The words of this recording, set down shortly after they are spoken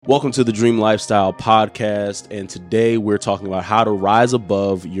Welcome to the Dream Lifestyle Podcast, and today we're talking about how to rise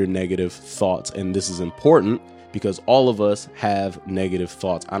above your negative thoughts. And this is important because all of us have negative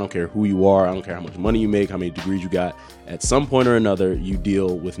thoughts. I don't care who you are, I don't care how much money you make, how many degrees you got. At some point or another, you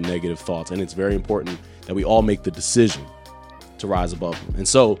deal with negative thoughts, and it's very important that we all make the decision to rise above them. And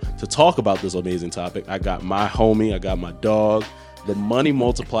so, to talk about this amazing topic, I got my homie, I got my dog, the money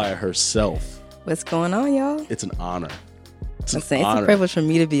multiplier herself. What's going on, y'all? It's an honor. It's a privilege for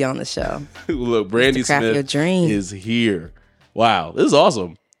me to be on the show. Look, Brandi Smith is here. Wow, this is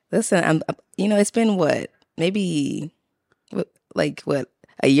awesome. Listen, it's been maybe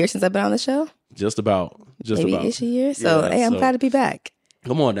a year since I've been on the show? Just about. Maybe-ish a year. So, yeah, I'm glad to be back.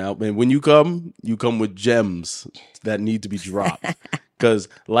 Come on now, man. When you come with gems that need to be dropped. Because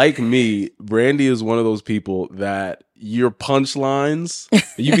like me, Brandi is one of those people that your punchlines,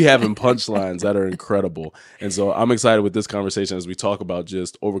 you be having punchlines that are incredible. And so I'm excited with this conversation as we talk about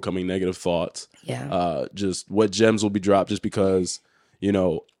just overcoming negative thoughts. Yeah. Just what gems will be dropped, just because,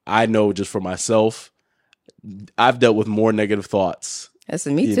 I know just for myself, I've dealt with more negative thoughts. That's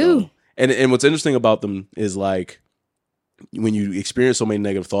me too. And what's interesting about them is like when you experience so many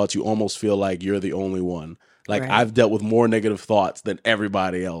negative thoughts, you almost feel like you're the only one. Like, right. I've dealt with more negative thoughts than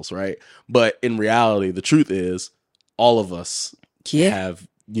everybody else, right? But in reality, the truth is all of us have,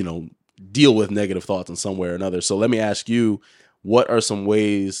 deal with negative thoughts in some way or another. So let me ask you, what are some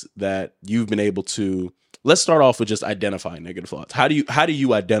ways that you've been able to, let's start off with just identifying negative thoughts. How do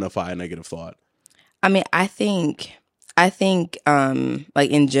you identify a negative thought? I mean, I think like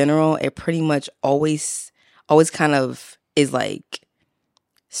in general, it pretty much always kind of is like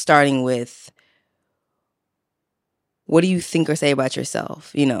starting with, what do you think or say about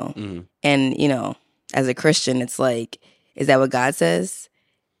yourself, Mm-hmm. And, as a Christian, it's like, is that what God says?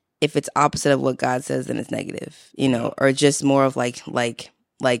 If it's opposite of what God says, then it's negative, or just more of with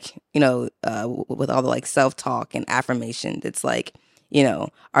all the like self-talk and affirmations. It's like,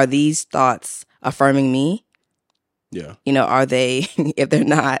 are these thoughts affirming me? Yeah. Are they, if they're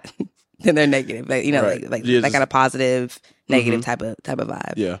not, then they're negative. Like, right. That kind of positive, negative type of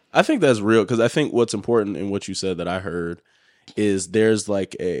vibe. Yeah. I think that's real, because I think what's important in what you said that I heard is there's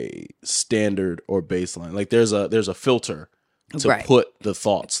like a standard or baseline. Like there's a filter to right. put the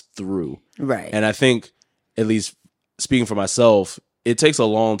thoughts through. Right. And I think, at least speaking for myself, it takes a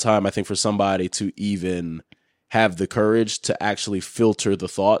long time, I think, for somebody to even have the courage to actually filter the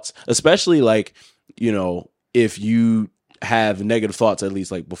thoughts, especially like, if you have negative thoughts, at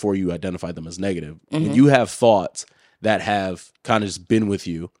least like before you identify them as negative, when you have thoughts that have kind of just been with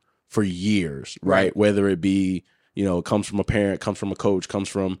you for years, right? Whether it be, it comes from a parent, comes from a coach, comes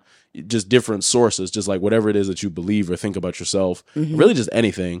from just different sources, just like whatever it is that you believe or think about yourself, really just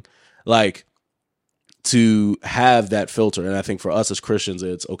anything, like to have that filter. And I think for us as Christians,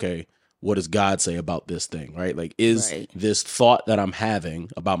 it's okay, what does God say about this thing, right? Like, is this thought that I'm having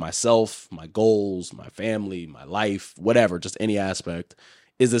about myself, my goals, my family, my life, whatever, just any aspect,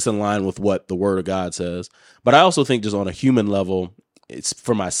 is this in line with what the Word of God says? But I also think just on a human level, it's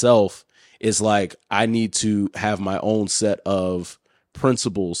for myself, it's like I need to have my own set of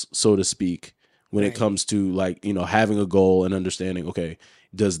principles, so to speak, when it comes to like, having a goal and understanding, okay,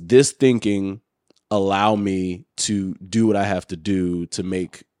 does this thinking allow me to do what I have to do to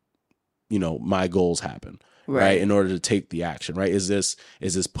make my goals happen, right? In order to take the action, right? Is this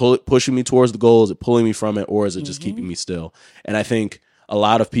pushing me towards the goal? Is it pulling me from it? Or is it just keeping me still? And I think a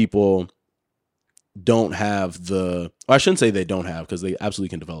lot of people don't have I shouldn't say they don't have, because they absolutely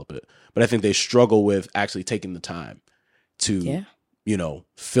can develop it, but I think they struggle with actually taking the time to,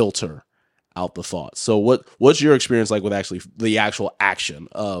 filter out the thoughts. So what's your experience like with actually the actual action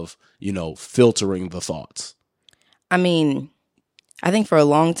of, filtering the thoughts? I mean, I think for a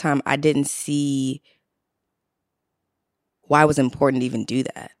long time, I didn't see why it was important to even do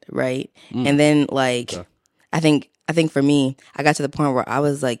that, right? And then, like, okay. I think for me, I got to the point where I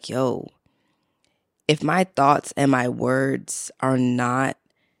was like, yo, if my thoughts and my words are not,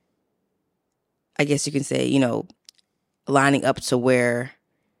 I guess you can say, lining up to where,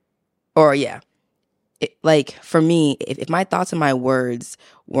 or yeah, like for me, if my thoughts and my words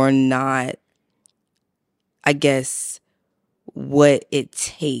were not, I guess, what it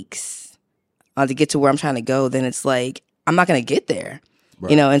takes to get to where I'm trying to go, then it's like I'm not gonna get there,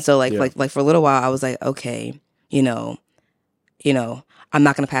 And so like for a little while, I was like, okay, I'm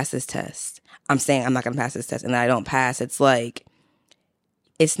not gonna pass this test. I'm saying I'm not gonna pass this test, and then I don't pass. It's like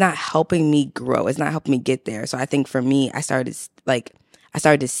it's not helping me grow. It's not helping me get there. So I think for me, I started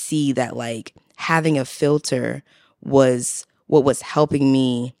to see that like having a filter was what was helping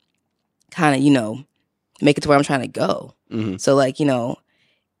me kind of, make it to where I'm trying to go. Mm-hmm. So like,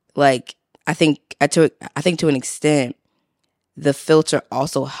 like I think to an extent, the filter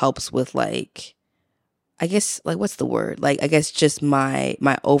also helps with like, I guess, like, what's the word? Like, I guess just my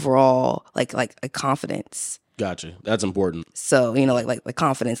overall like a confidence. Gotcha. That's important. So, you know, like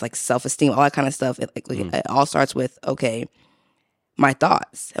confidence, like self-esteem, all that kind of stuff. It all starts with, okay, my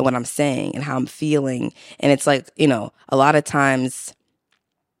thoughts and what I'm saying and how I'm feeling. And it's like, you know, a lot of times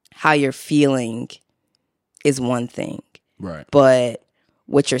how you're feeling is one thing. Right. But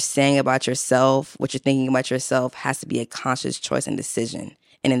what you're saying about yourself, what you're thinking about yourself has to be a conscious choice and decision.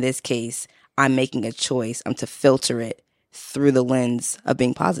 And in this case, I'm making a choice. I'm to filter it through the lens of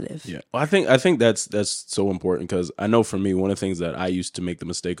being positive. Yeah. Well, I think that's so important, because I know for me, one of the things that I used to make the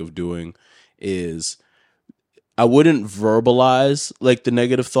mistake of doing is I wouldn't verbalize like the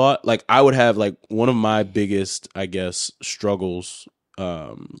negative thought. Like I would have like one of my biggest, I guess, struggles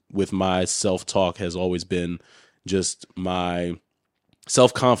with my self-talk has always been just my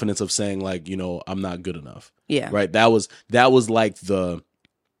self-confidence of saying like, you know, I'm not good enough. Yeah. Right. That was like the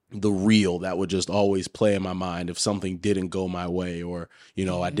reel that would just always play in my mind if something didn't go my way, or, you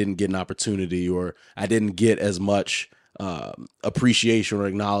know, I didn't get an opportunity, or I didn't get as much appreciation or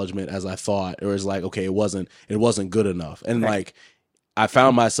acknowledgement as I thought, or it's like, okay, it wasn't good enough. And like, I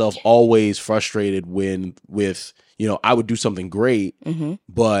found myself always frustrated with, you know, I would do something great,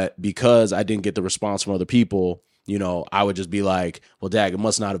 but because I didn't get the response from other people, you know, I would just be like, well, dag, it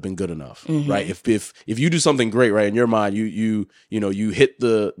must not have been good enough. Right. If you do something great, right, in your mind, you know, you hit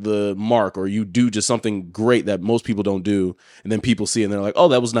the mark, or you do just something great that most people don't do, and then people see it and they're like, oh,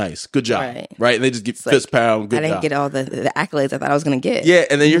 that was nice. Good job. Right. And they just get fist pound. Good job. I didn't get all the accolades I thought I was going to get. Yeah.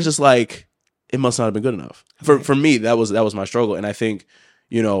 And then you're just like, it must not have been good enough. For me, that was my struggle. And I think,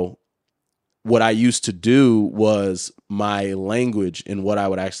 you know, what I used to do was my language and what I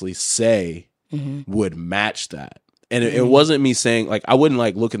would actually say would match that. And it wasn't me saying, like, I wouldn't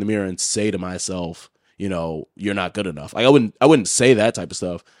like look in the mirror and say to myself, you know, you're not good enough. Like I wouldn't say that type of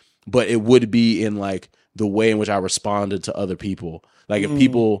stuff, but it would be in like the way in which I responded to other people. Like if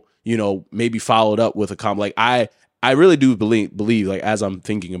people, you know, maybe followed up with a comment, like I really do believe like, as I'm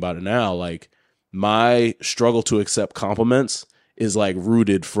thinking about it now, like my struggle to accept compliments is like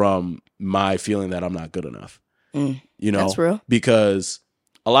rooted from my feeling that I'm not good enough. You know, that's real. Because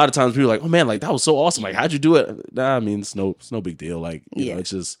a lot of times people are like, oh man, like that was so awesome. Like, how'd you do it? Nah, I mean, it's no big deal. Like, you know, it's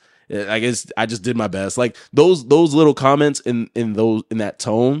just, I guess I just did my best. Like those little comments in that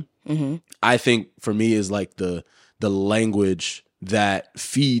tone, I think for me is like the language that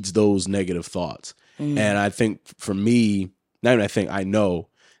feeds those negative thoughts. And I think for me, not even I think, I know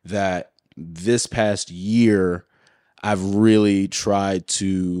that this past year, I've really tried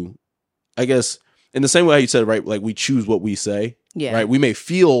to, I guess, in the same way you said, right? Like we choose what we say, right? We may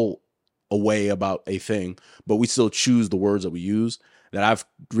feel a way about a thing, but we still choose the words that we use. That I've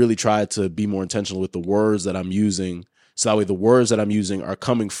really tried to be more intentional with the words that I'm using. So that way the words that I'm using are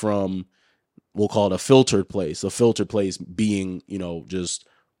coming from, we'll call it a filtered place being, you know, just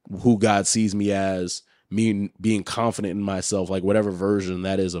who God sees me as, me being confident in myself, like whatever version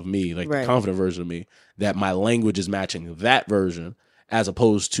that is of me, like the confident version of me, that my language is matching that version, as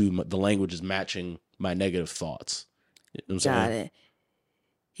opposed to the language is matching my negative thoughts. You know what I'm saying? It.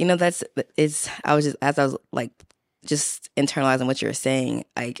 You know, I was like just internalizing what you were saying.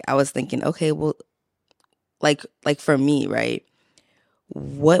 Like I was thinking, okay, well, like for me, right?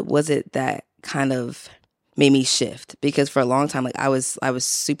 What was it that kind of made me shift? Because for a long time, like I was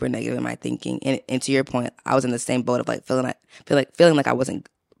super negative in my thinking, and to your point, I was in the same boat of like feeling like I wasn't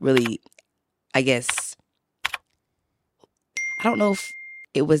really, I guess, I don't know if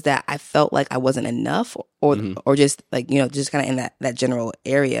it was that I felt like I wasn't enough, or just like, you know, just kind of in that general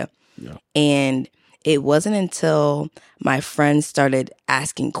area. Yeah. And it wasn't until my friends started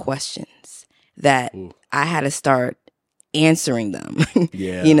asking questions that I had to start answering them.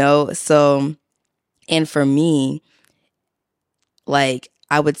 Yeah. You know, so. And for me, like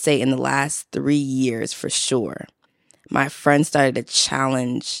I would say in the last 3 years for sure, my friends started to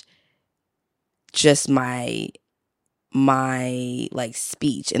challenge just my like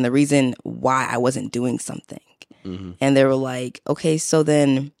speech and the reason why I wasn't doing something. And they were like, okay, so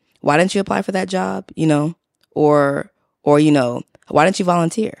then why didn't you apply for that job? You know, or, you know, why didn't you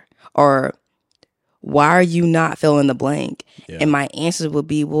volunteer? Or why are you not fill in the blank? Yeah. And my answer would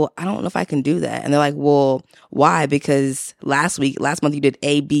be, well, I don't know if I can do that. And they're like, well, why? Because last month you did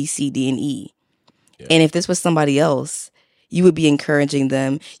A, B, C, D, and E. Yeah. And if this was somebody else, you would be encouraging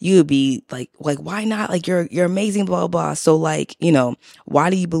them. You would be like, why not? Like, you're amazing, blah, blah, blah. So like, you know, why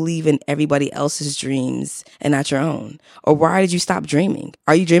do you believe in everybody else's dreams and not your own? Or why did you stop dreaming?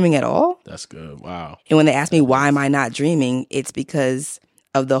 Are you dreaming at all? That's good. Wow. And when they ask me, why am I not dreaming? It's because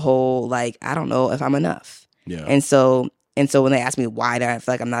of the whole, like, I don't know if I'm enough. Yeah. And so when they ask me why do I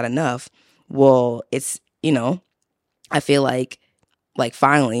feel like I'm not enough, well, it's, I feel like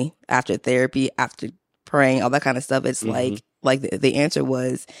finally, after therapy, after praying, all that kind of stuff, it's like the answer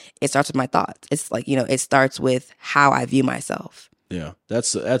was, it starts with my thoughts. It's like, it starts with how I view myself. Yeah,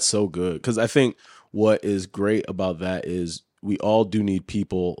 that's so good. Because I think what is great about that is we all do need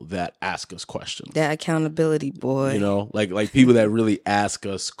people that ask us questions. That accountability, boy. Like people that really ask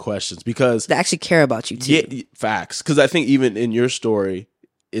us questions, because they actually care about you too. Yeah, facts. Because I think even in your story,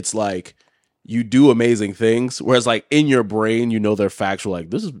 it's like you do amazing things, whereas like in your brain, they're factual. Like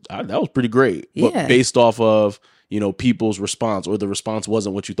that was pretty great, but based off of people's response, or the response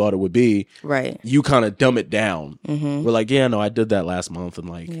wasn't what you thought it would be. Right. You kind of dumb it down. We're like, yeah, no, I did that last month, and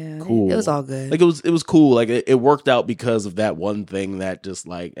like, cool. It was all good. Like it was cool. Like it worked out because of that one thing that just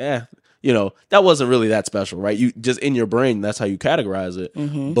like, that wasn't really that special, right? You just in your brain, that's how you categorize it.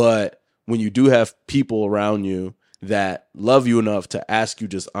 But when you do have people around you that love you enough to ask you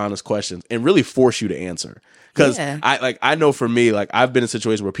just honest questions and really force you to answer. Because I know for me, like I've been in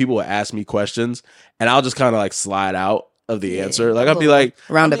situations where people will ask me questions and I'll just kind of like slide out of the answer. Like I'll be like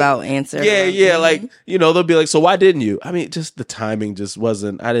roundabout answer. Yeah. Like, they'll be like, so why didn't you? I mean, just the timing just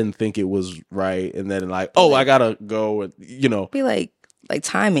wasn't, I didn't think it was right. And then like, I gotta go and be like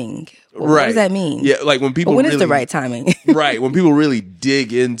timing. Well, right. What does that mean? Yeah. Like when people when is the right timing? Right. When people really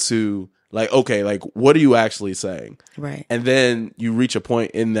dig into like, okay, like what are you actually saying? Right. And then you reach a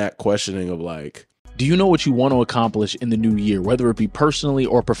point in that questioning of like, do you know what you want to accomplish in the new year, whether it be personally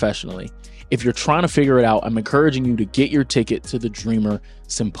or professionally? If you're trying to figure it out, I'm encouraging you to get your ticket to the Dreamer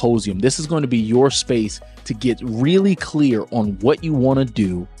Symposium. This is going to be your space to get really clear on what you want to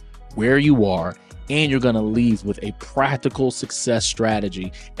do, where you are, and you're going to leave with a practical success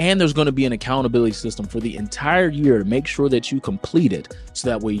strategy. And there's going to be an accountability system for the entire year to make sure that you complete it, so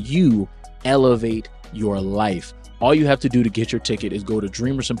that way you elevate your life. All you have to do to get your ticket is go to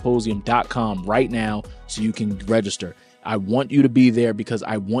dreamersymposium.com right now so you can register. I want you to be there because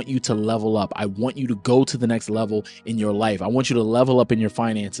I want you to level up. I want you to go to the next level in your life. I want you to level up in your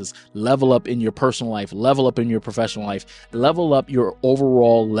finances, level up in your personal life, level up in your professional life, level up your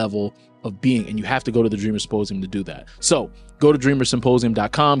overall level of being. And you have to go to the Dreamer Symposium to do that. So go to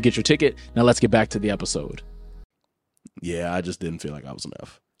dreamersymposium.com, get your ticket. Now let's get back to the episode. Yeah, I just didn't feel like I was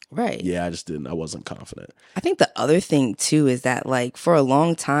enough. Right. Yeah, I wasn't confident. I think the other thing too is that like for a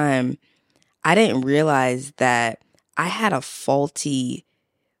long time, I didn't realize that I had a faulty,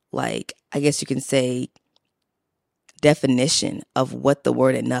 like, I guess you can say, definition of what the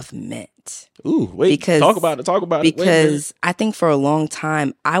word enough meant. Ooh, wait, talk about it. Because I think for a long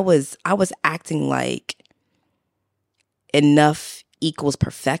time, I was acting like enough equals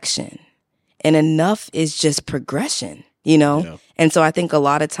perfection. And enough is just progression. Yeah. And so I think a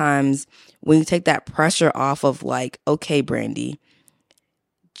lot of times when you take that pressure off of like, okay, Brandi,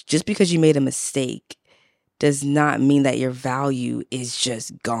 just because you made a mistake does not mean that your value is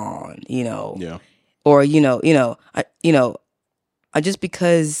just gone, Yeah. Or, just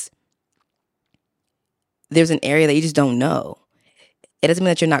because there's an area that you just don't know, it doesn't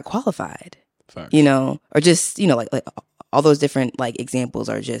mean that you're not qualified. Fact. Or just, like all those different like examples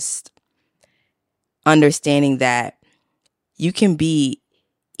are just understanding that you can be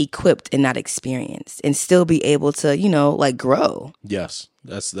equipped and not experienced and still be able to, like grow. Yes,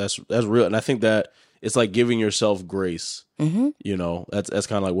 that's real. And I think that it's like giving yourself grace. That's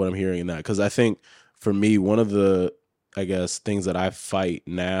kind of like what I'm hearing in that. Because I think for me, one of the, I guess, things that I fight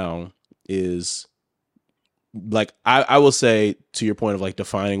now is like, I will say to your point of like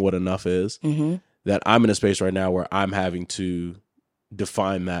defining what enough is, that I'm in a space right now where I'm having to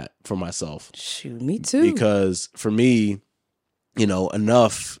define that for myself. Shoot, me too. Because for me,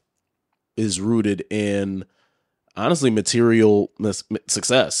 enough is rooted in honestly material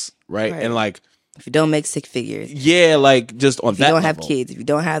success, right? And like, if you don't make six figures, yeah, like just on that, if you don't level. have kids, if you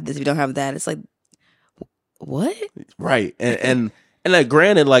don't have this, if you don't have that, it's like, what? Right. And like,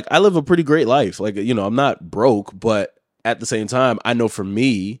 granted, like I live a pretty great life. Like, I'm not broke, but at the same time, I know for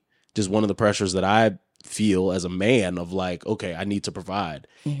me, just one of the pressures that I feel as a man of like, okay, I need to provide.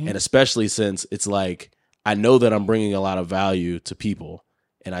 And especially since it's like, I know that I'm bringing a lot of value to people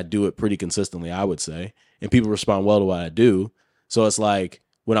and I do it pretty consistently, I would say, and people respond well to what I do. So it's like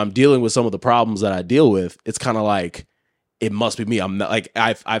when I'm dealing with some of the problems that I deal with, it's kind of like, it must be me. I'm not like,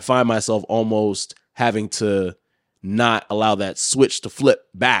 I find myself almost having to not allow that switch to flip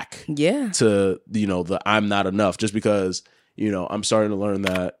back to, the I'm not enough, just because, I'm starting to learn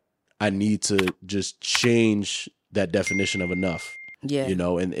that I need to just change that definition of enough,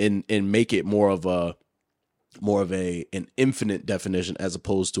 and make it more of a, more of an infinite definition as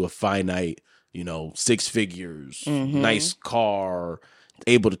opposed to a finite, 6 figures, nice car,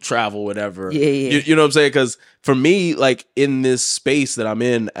 able to travel, whatever. Yeah. You know what I'm saying? Because for me, like in this space that I'm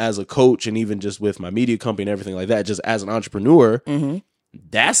in as a coach and even just with my media company and everything like that, just as an entrepreneur,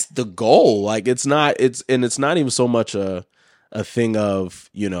 that's the goal. Like it's not even so much a thing of,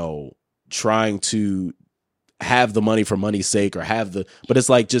 trying to have the money for money's sake or but it's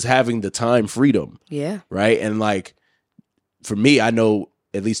like just having the time freedom. Yeah. Right. And like, for me, I know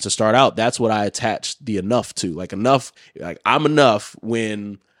at least to start out, that's what I attached the enough to. Like enough, like I'm enough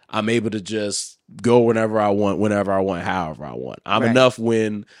when I'm able to just go whenever I want, however I want. I'm enough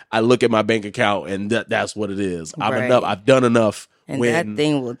when I look at my bank account and that's what it is. I'm enough. I've done enough. And that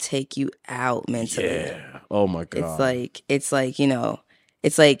thing will take you out mentally. Yeah. Oh my God. It's like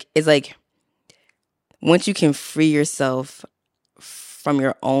once you can free yourself from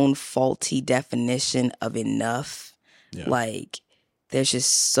your own faulty definition of enough, like there's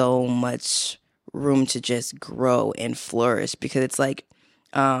just so much room to just grow and flourish. Because it's like,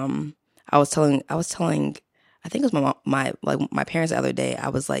 I was telling, I think it was my parents the other day. I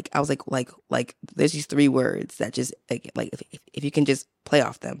was like, there's these 3 words that just like if you can just play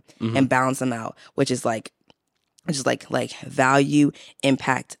off them and balance them out, which is like value,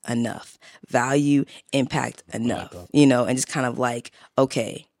 impact, enough. Value, impact, enough. And just kind of like,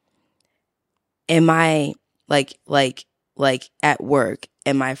 okay, am I like at work,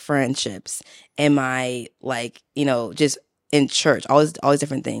 in my friendships, am I like, just in church, all these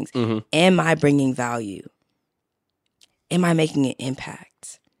different things. Am I bringing value? Am I making an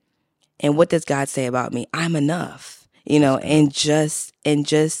impact? And what does God say about me? I'm enough, and just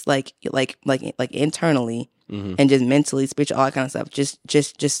like internally, and just mentally, spiritual, all that kind of stuff.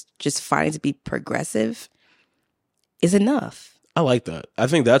 Just fighting to be progressive is enough. I like that. I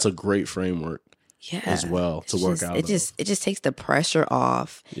think that's a great framework as well to work out. It just takes the pressure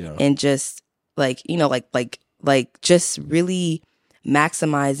off, Yeah. and just like just really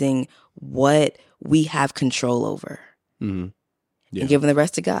maximizing what we have control over, and giving the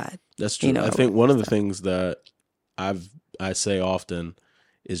rest to God. That's true. I think one of the things that I say often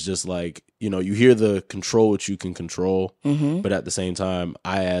is just like, you hear the control what you can control, but at the same time,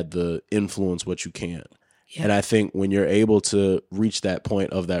 I add the influence what you can't. Yeah. And I think when you're able to reach that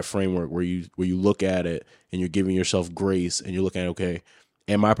point of that framework where you look at it and you're giving yourself grace and you're looking at, okay,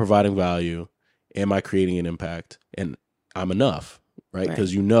 am I providing value? Am I creating an impact? And I'm enough, right?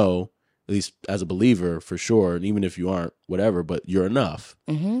 Because at least as a believer, for sure, and even if you aren't, whatever, but you're enough.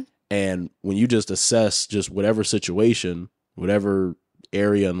 And when you just assess just whatever situation, whatever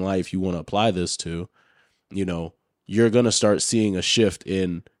area in life you want to apply this to, you're going to start seeing a shift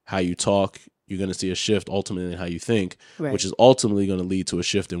in how you talk. You're going to see a shift ultimately in how you think, which is ultimately going to lead to a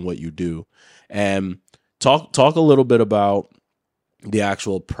shift in what you do. And talk a little bit about the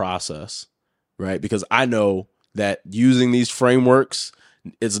actual process, right? Because I know that using these frameworks,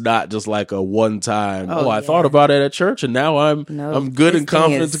 it's not just like a one time, I thought about it at church and now I'm good and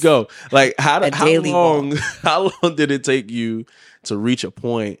confident to go. Like how long did it take you to reach a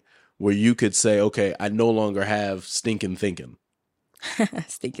point where you could say, okay, I no longer have stinking thinking?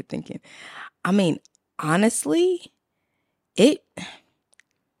 Stinking thinking. I mean, honestly,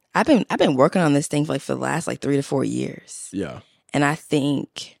 I've been working on this thing for the last 3 to 4 years. Yeah. And I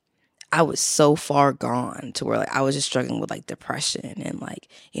think I was so far gone to where I was just struggling with depression and when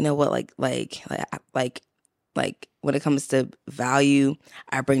it comes to value,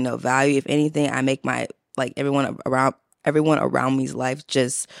 I bring no value. If anything, I make my everyone around me's life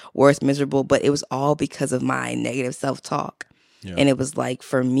just worse, miserable. But it was all because of my negative self-talk. Yeah. And it was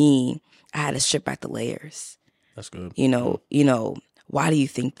for me, I had to strip back the layers. That's good. Why do you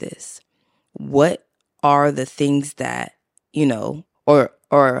think this? What are the things that, or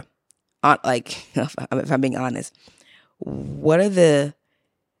if I'm being honest, what are the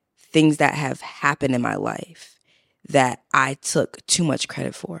things that have happened in my life that I took too much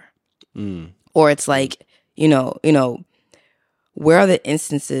credit for? Or it's where are the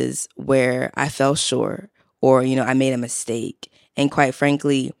instances where I fell short or, I made a mistake? And quite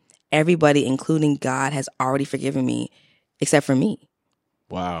frankly, everybody, including God, has already forgiven me except for me.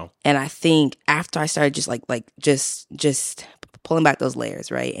 Wow. And I think after I started just pulling back those layers,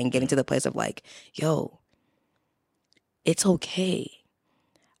 right? And getting to the place of yo, it's okay.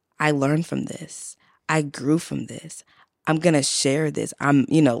 I learned from this. I grew from this. I'm going to share this. I'm,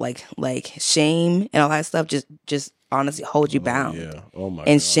 shame and all that stuff just honestly hold you bound. Yeah. Oh my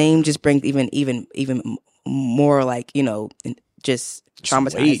And God. shame just brings even more just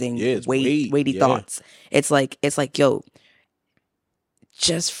traumatizing, weighty thoughts. It's like, yo,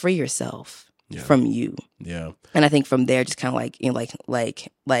 just free yourself. from you. Yeah. And I think from there, just kind of like,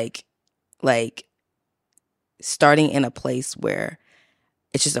 like starting in a place where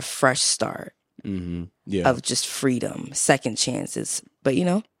it's just a fresh start of just freedom, second chances. But,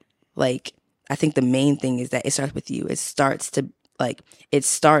 like, I think the main thing is that it starts with you. It starts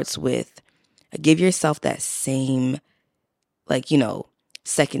with give yourself that same, like,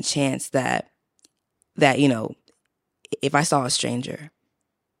 second chance that, if I saw a stranger,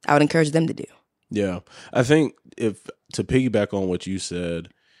 I would encourage them to do. Yeah. I think to piggyback on what you said,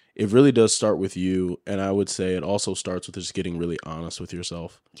 it really does start with you. And I would say it also starts with just getting really honest with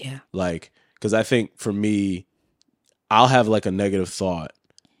yourself. Yeah. Like, because I think for me, I'll have like a negative thought,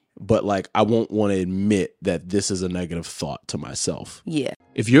 but like I won't want to admit that this is a negative thought to myself. Yeah.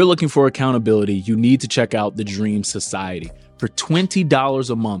 If you're looking for accountability, you need to check out the Dream Society. For $20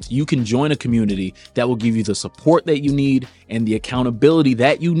 a month, you can join a community that will give you the support that you need and the accountability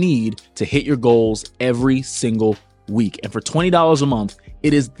that you need to hit your goals every single week. And for $20 a month,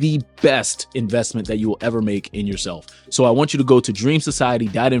 it is the best investment that you will ever make in yourself. So I want you to go to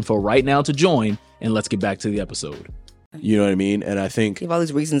dreamsociety.info right now to join, and let's get back to the episode. You know what I mean? And I think you have all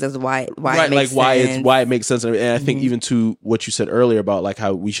these reasons as to why right, it makes like sense. why it makes sense. And I think even to what you said earlier about like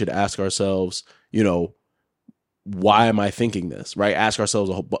how we should ask ourselves, why am I thinking this? Right? Ask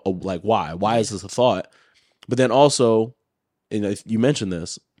ourselves like why? Why is this a thought? But then also, and you mentioned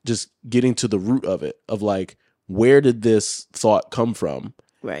this, just getting to the root of it, of like, where did this thought come from?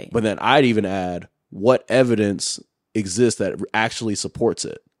 Right. But then I'd even add what evidence exists that actually supports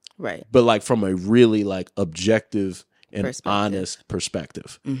it. Right. But like from a really like objective and honest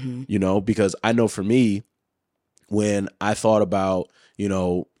perspective, because I know for me, when I thought about,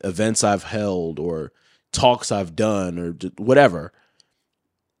 events I've held or talks I've done or whatever,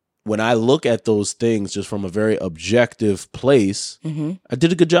 when I look at those things just from a very objective place, I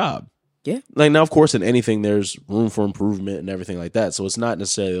did a good job. Yeah. Like now, of course, in anything, there's room for improvement and everything like that. So it's not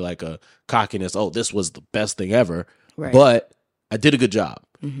necessarily like a cockiness. Oh, this was the best thing ever. Right. But I did a good job.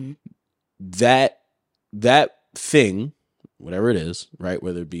 Mm-hmm. That thing, whatever it is, right?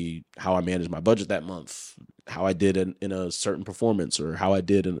 Whether it be how I managed my budget that month, how I did in a certain performance, or how I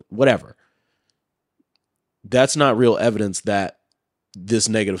did in whatever. That's not real evidence that this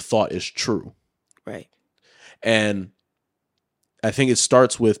negative thought is true. Right. And I think it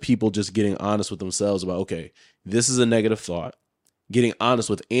starts with people just getting honest with themselves about, okay, this is a negative thought, getting honest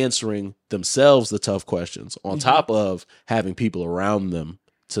with answering themselves the tough questions on top of having people around them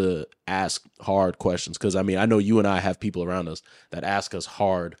to ask hard questions. Because, I mean, I know you and I have people around us that ask us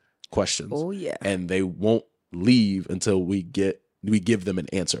hard questions. Oh, yeah. And they won't leave until we give them an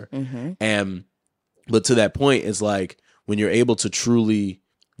answer. But to that point, it's like when you're able to truly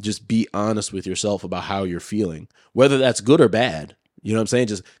just be honest with yourself about how you're feeling, whether that's good or bad. You know what I'm saying?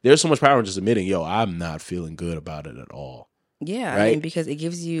 Just there's so much power in just admitting, yo, I'm not feeling good about it at all. Yeah, right? I mean, because it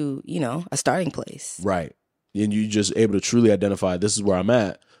gives you, a starting place. Right. And you're just able to truly identify this is where I'm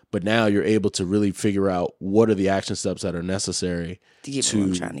at. But now you're able to really figure out what are the action steps that are necessary to get where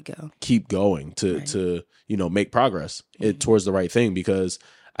I'm trying to go. Keep going, to make progress towards the right thing. Because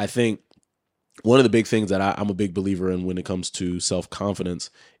I think one of the big things that I'm a big believer in when it comes to self-confidence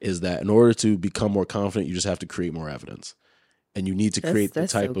is that in order to become more confident, you just have to create more evidence. And you need to create the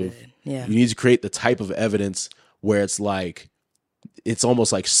type of you need to create the type of evidence where it's like it's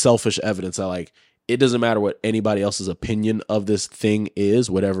almost like selfish evidence that like it doesn't matter what anybody else's opinion of this thing is,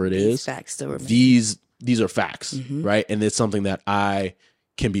 whatever it is. Facts still remain. These are facts, right? And it's something that I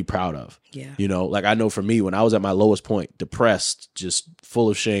can be proud of. Yeah. Like I know for me, when I was at my lowest point, depressed, just full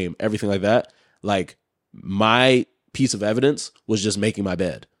of shame, everything like that, like my piece of evidence was just making my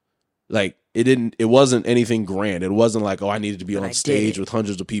bed. Like it wasn't anything grand. It wasn't like, oh, I needed to be on stage with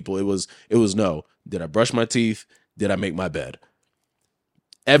hundreds of people. It was no. Did I brush my teeth? Did I make my bed?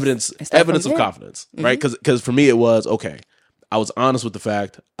 Evidence of confidence, right? Because for me it was, okay, I was honest with the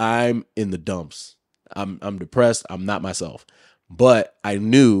fact I'm in the dumps. I'm depressed. I'm not myself. But I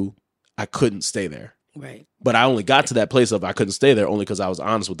knew I couldn't stay there. Right. But I only got to that place of I couldn't stay there only because I was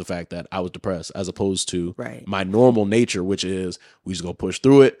honest with the fact that I was depressed, as opposed to my normal nature, which is we just go push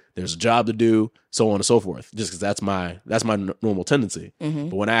through it. There's a job to do, so on and so forth. Just because that's my normal tendency.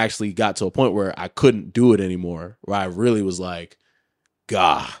 But when I actually got to a point where I couldn't do it anymore, where I really was like,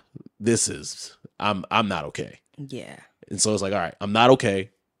 God, I'm not okay. Yeah. And so it's like, all right, I'm not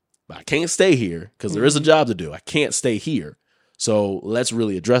okay, but I can't stay here because there is a job to do. I can't stay here. So let's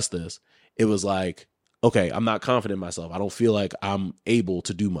really address this. It was like, okay, I'm not confident in myself. I don't feel like I'm able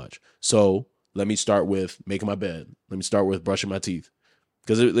to do much. So let me start with making my bed. Let me start with brushing my teeth.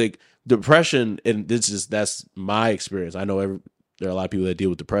 Because like depression, and that's my experience. I know there are a lot of people that deal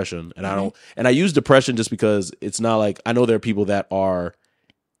with depression, and I use depression just because it's not like, I know there are people that are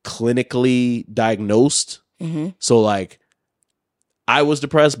clinically diagnosed. So like, I was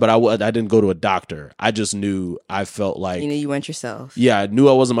depressed, but I didn't go to a doctor. I just knew, I felt like, you knew you weren't yourself. Yeah, I knew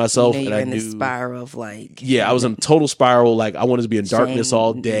I wasn't myself, you and were I in knew this spiral of like, yeah, I was in a total spiral. Like, I wanted to be in darkness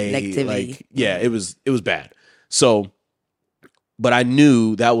all day. Negativity. Like, yeah, it was bad. So, but I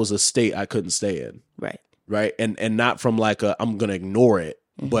knew that was a state I couldn't stay in. Right. And not from like I'm gonna ignore it,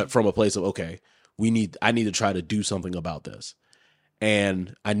 but from a place of, okay, I need to try to do something about this.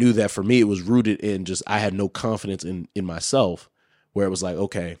 And I knew that for me, it was rooted in just, I had no confidence in myself, where it was like,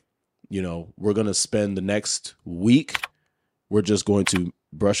 okay, we're going to spend the next week, we're just going to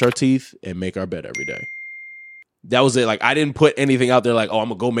brush our teeth and make our bed every day. That was it. Like, I didn't put anything out there like, oh, I'm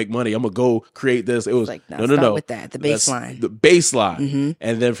going to go make money, I'm going to go create this. It was like, no. With that, the baseline. The baseline.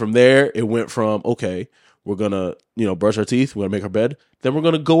 And then from there, it went from, okay, we're going to, brush our teeth, we're going to make our bed. Then we're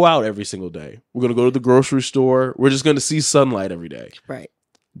going to go out every single day. We're going to go to the grocery store. We're just going to see sunlight every day. Right.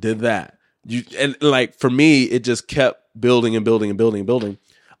 Did that. And like, for me, it just kept building and building and building and building.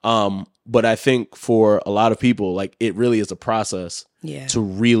 But I think for a lot of people, like, it really is a process to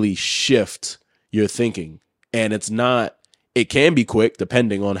really shift your thinking. And it can be quick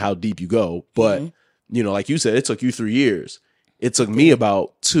depending on how deep you go. But, like you said, it took you 3 years. It took me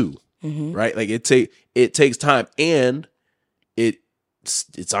about 2. Right? Like, it takes time, and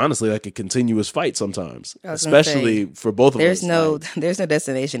it's honestly like a continuous fight sometimes, especially for both of us. There's no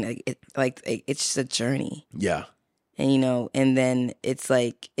destination. It's just a journey. Yeah. And and then it's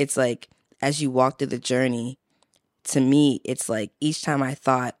like as you walk through the journey, to me, it's like each time I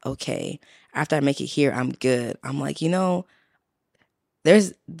thought, okay, after I make it here, I'm good. I'm like,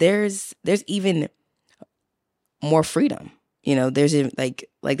 there's even more freedom. There's even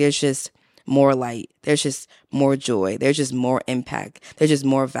there's just more light. There's just more joy. There's just more impact. There's just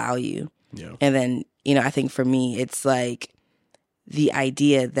more value. Yeah. And then, I think for me, it's like the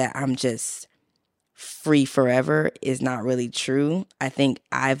idea that I'm just free forever is not really true. I think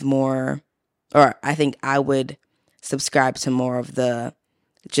I would subscribe to more of the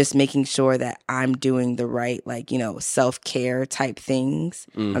just making sure that I'm doing the right, self-care type things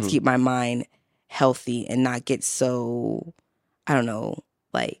to keep my mind healthy and not get so, I don't know,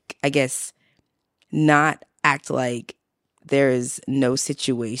 I guess not act like there is no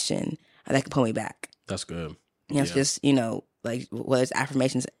situation that can pull me back. That's good. It's just, whether it's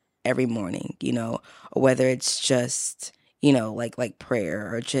affirmations every morning, or whether it's just, like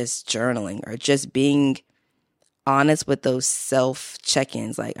prayer, or just journaling, or just being honest with those self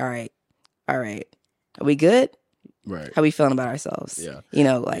check-ins. Like, all right, are we good? Right. How we feeling about ourselves? Yeah.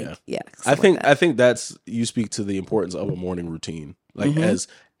 I think that's, you speak to the importance of a morning routine. Like, as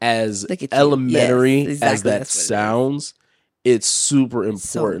elementary as that sounds, it's super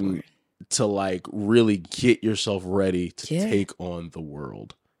important to like really get yourself ready to take on the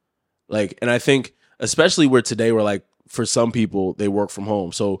world. Like, and I think especially where today we're like, for some people, they work from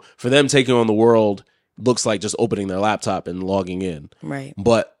home. So for them, taking on the world looks like just opening their laptop and logging in. Right.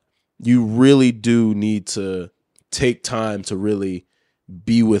 But you really do need to take time to really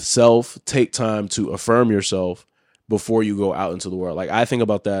be with self, take time to affirm yourself before you go out into the world. Like, I think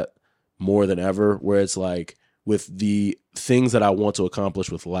about that more than ever, where it's like, with the things that I want to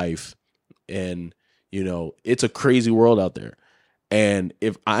accomplish with life, and, it's a crazy world out there. And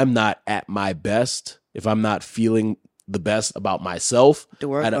if I'm not at my best, if I'm not feeling the best about myself, the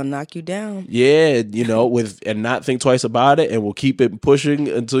world will knock you down. Yeah, and not think twice about it, and we'll keep it pushing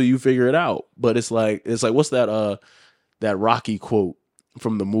until you figure it out. But it's like what's that Rocky quote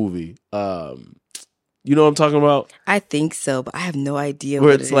from the movie? You know what I'm talking about? I think so, but I have no idea.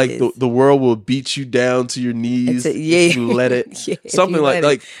 Where it's like the world will beat you down to your knees if you let it. Something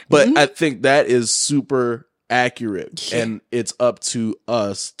like. But I think that is super accurate, and it's up to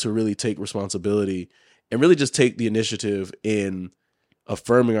us to really take responsibility and really just take the initiative in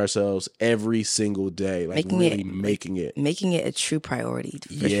affirming ourselves every single day, like making it a true priority.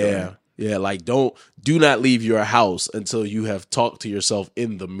 For sure. Yeah. Like, do not leave your house until you have talked to yourself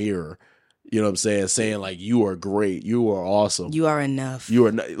in the mirror. You know what I'm saying? Saying like, you are great. You are awesome. You are enough. You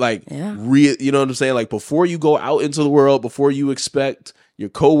are real. You know what I'm saying? Like, before you go out into the world, before you expect your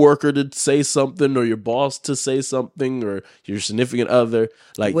coworker to say something, or your boss to say something, or your significant other,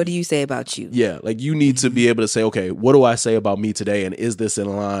 like, what do you say about you? Yeah. Like, you need to be able to say, okay, what do I say about me today? And is this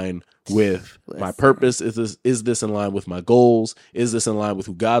in line with my purpose? Is this in line with my goals? Is this in line with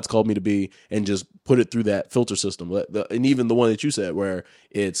who God's called me to be? And just put it through that filter system. And even the one that you said, where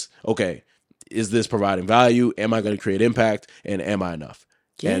it's, okay, is this providing value? Am I going to create impact? And am I enough?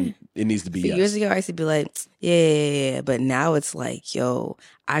 Yeah. And it needs to be yes. Years ago, I used to be like, yeah. But now it's like, yo,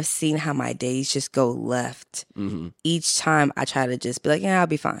 I've seen how my days just go left. Mm-hmm. Each time I try to just be like, yeah, I'll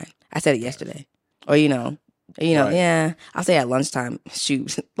be fine. I said it yesterday. Or, Right. yeah, I'll say at lunchtime.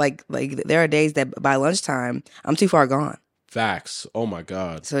 Shoot. like there are days that by lunchtime, I'm too far gone. Facts. Oh my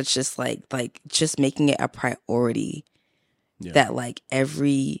God. So it's just like just making it a priority that like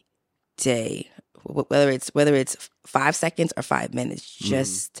every day, whether it's 5 seconds or 5 minutes,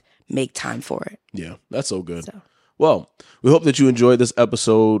 just make time for it. Yeah, that's so good. Well, we hope that you enjoyed this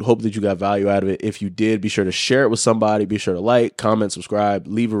episode. Hope that you got value out of it. If you did, be sure to share it with somebody. Be sure to like, comment, subscribe,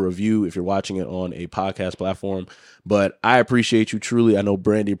 leave a review if you're watching it on a podcast platform. But I appreciate you truly. I know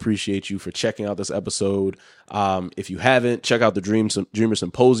Brandi appreciates you for checking out this episode. If you haven't, check out the Dreamer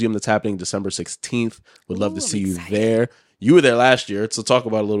Symposium that's happening December 16th. Would love to see you there. You were there last year, so talk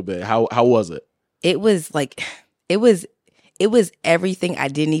about it a little bit. How was it? It was like it was everything I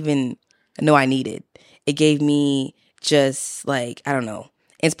didn't even know I needed. It gave me just like, I don't know,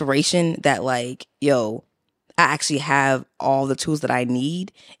 inspiration that like, yo, I actually have all the tools that I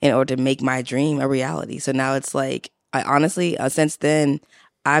need in order to make my dream a reality. So now it's like, I honestly, since then,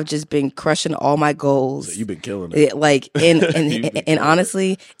 I've just been crushing all my goals. So you've been killing it. And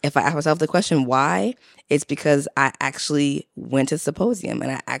honestly, if I ask myself the question why, it's because I actually went to Symposium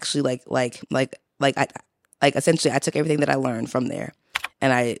and I actually essentially I took everything that I learned from there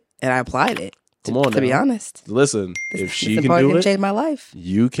and I applied it. Come on, to be honest. Listen, if she can do it, change my life.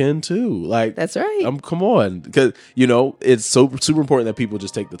 You can too. Like that's right. Come on, because it's so super important that people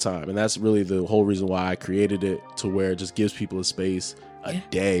just take the time, and that's really the whole reason why I created it, to where it just gives people a space a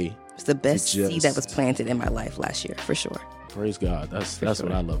day. It's the best seed that was planted in my life last year, for sure. Praise God. That's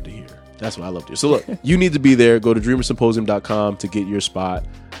what I love to hear. That's what I love to hear. So look, you need to be there. Go to dreamersymposium.com to get your spot.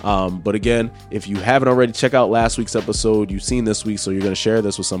 But again, if you haven't already, check out last week's episode. You've seen this week, so you're going to share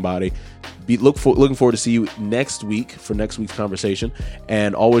this with somebody. Looking forward to see you next week for next week's conversation.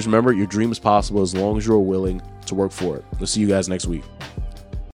 And always remember, your dream is possible as long as you're willing to work for it. We'll see you guys next week.